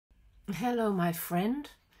Hello, my friend.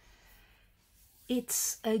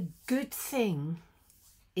 It's a good thing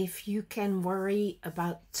if you can worry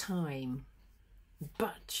about time,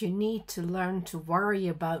 but you need to learn to worry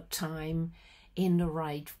about time in the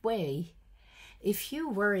right way. If you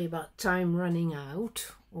worry about time running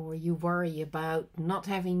out, or you worry about not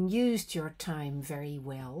having used your time very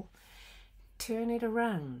well, turn it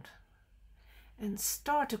around and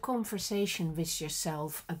start a conversation with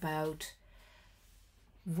yourself about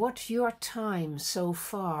what your time so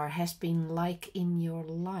far has been like in your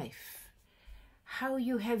life, how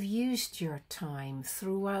you have used your time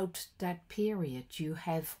throughout that period you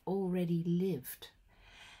have already lived.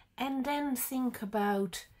 And then think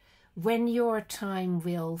about when your time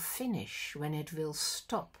will finish, when it will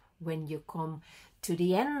stop, when you come to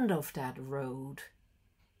the end of that road.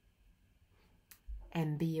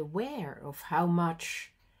 And be aware of how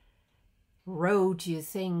much road you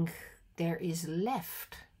think there is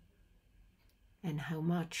left and how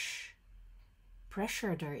much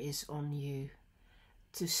pressure there is on you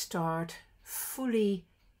to start fully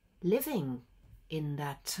living in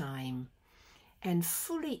that time and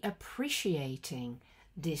fully appreciating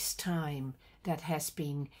this time that has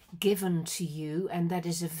been given to you and that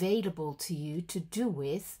is available to you to do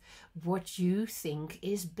with what you think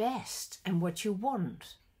is best and what you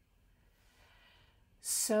want.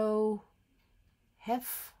 So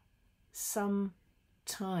have some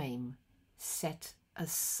time set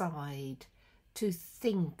aside to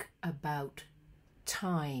think about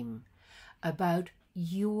time, about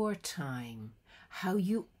your time, how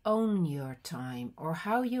you own your time, or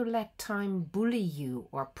how you let time bully you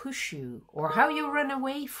or push you, or how you run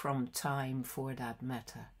away from time for that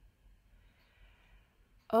matter.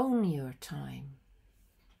 Own your time.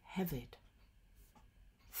 Have it.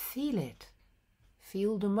 Feel it.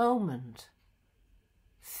 Feel the moment.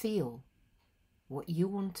 Feel what you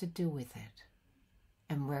want to do with it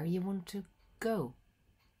and where you want to go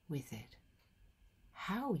with it.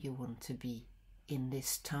 How you want to be in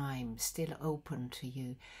this time, still open to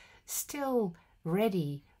you, still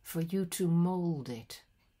ready for you to mold it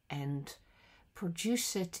and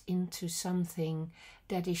produce it into something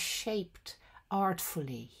that is shaped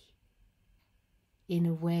artfully in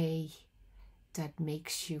a way that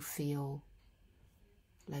makes you feel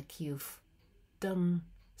like you've done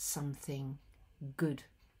something good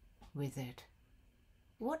with it.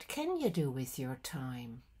 What can you do with your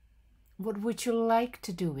time? What would you like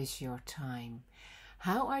to do with your time?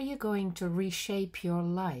 How are you going to reshape your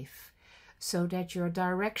life so that your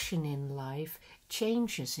direction in life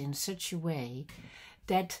changes in such a way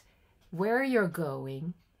that where you're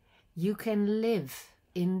going, you can live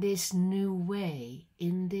in this new way,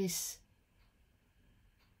 in this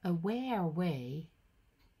aware way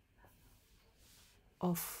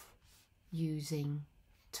of using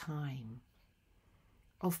time,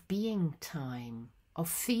 of being time, of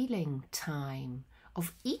feeling time,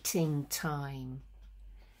 of eating time.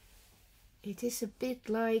 It is a bit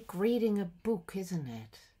like reading a book, isn't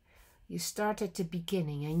it? You start at the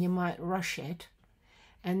beginning and you might rush it,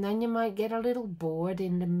 and then you might get a little bored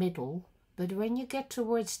in the middle, but when you get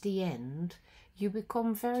towards the end, you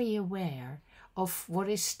become very aware of what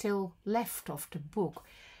is still left of the book.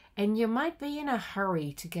 And you might be in a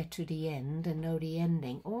hurry to get to the end and know the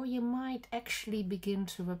ending, or you might actually begin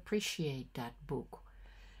to appreciate that book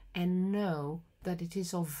and know that it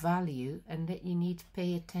is of value and that you need to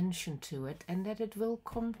pay attention to it and that it will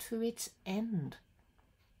come to its end.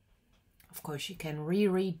 Of course, you can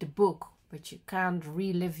reread the book, but you can't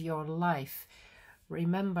relive your life.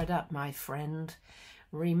 Remember that, my friend.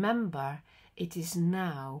 Remember, it is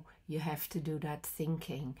now you have to do that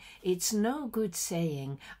thinking. It's no good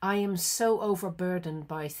saying, I am so overburdened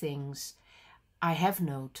by things, I have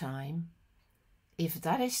no time. If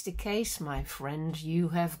that is the case, my friend, you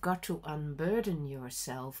have got to unburden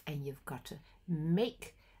yourself and you've got to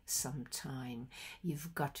make some time.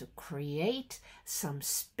 You've got to create some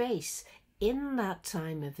space in that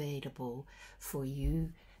time available for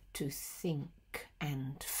you to think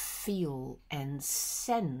and feel and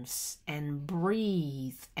sense and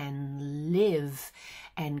breathe and live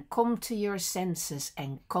and come to your senses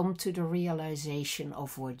and come to the realization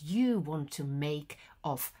of what you want to make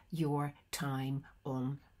of your time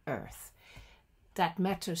on earth. That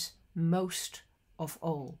matters most of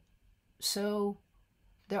all. So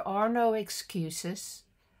there are no excuses.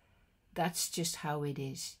 That's just how it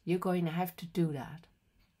is. You're going to have to do that,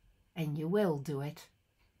 and you will do it.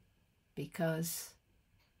 Because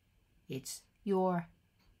it's your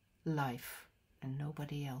life and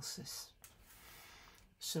nobody else's.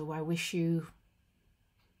 So I wish you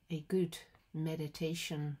a good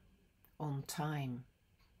meditation on time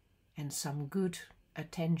and some good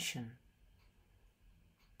attention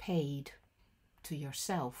paid to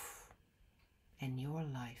yourself and your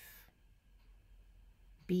life.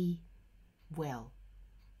 Be well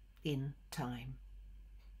in time,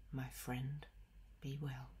 my friend. Be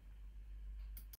well.